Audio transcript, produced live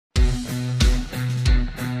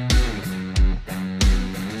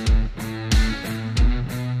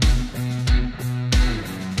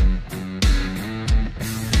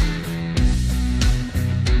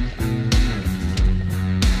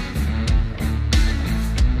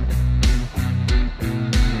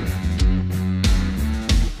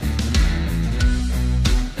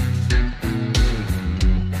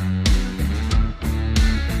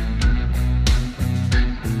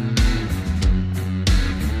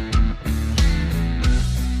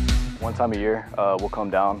one time a year. We'll come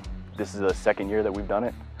down. This is the second year that we've done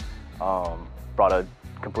it. Brought a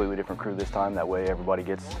completely different crew this time. That way everybody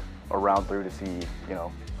gets around through to see, you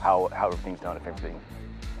know, how everything's done if anything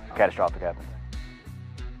catastrophic happens.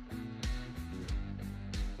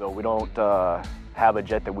 So we don't have a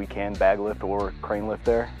jet that we can bag lift or crane lift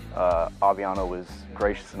there. Aviano was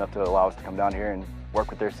gracious enough to allow us to come down here and work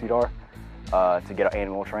with their CDDAR to get our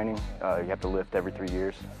annual training. You have to lift every 3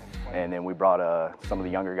 years. And then we brought some of the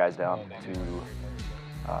younger guys down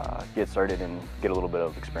to get started and get a little bit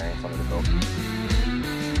of experience under the belt.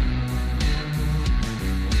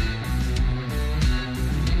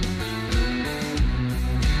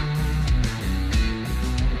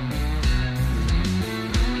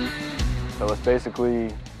 So it's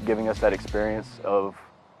basically giving us that experience of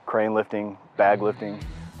crane lifting, bag lifting.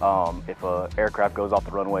 If an aircraft goes off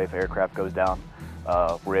the runway, if an aircraft goes down,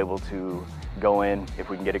 we're able to go in, if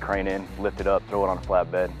we can get a crane in, lift it up, throw it on a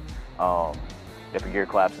flatbed. If a gear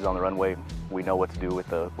collapses on the runway, we know what to do with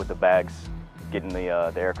the bags, getting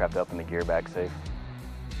the aircraft up and the gear bag safe.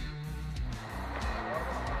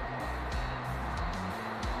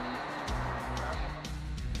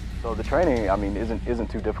 So the training, I mean,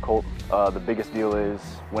 isn't too difficult. The biggest deal is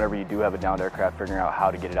whenever you do have a downed aircraft, figuring out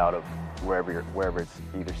how to get it out of wherever it's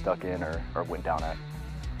either stuck in or went down at.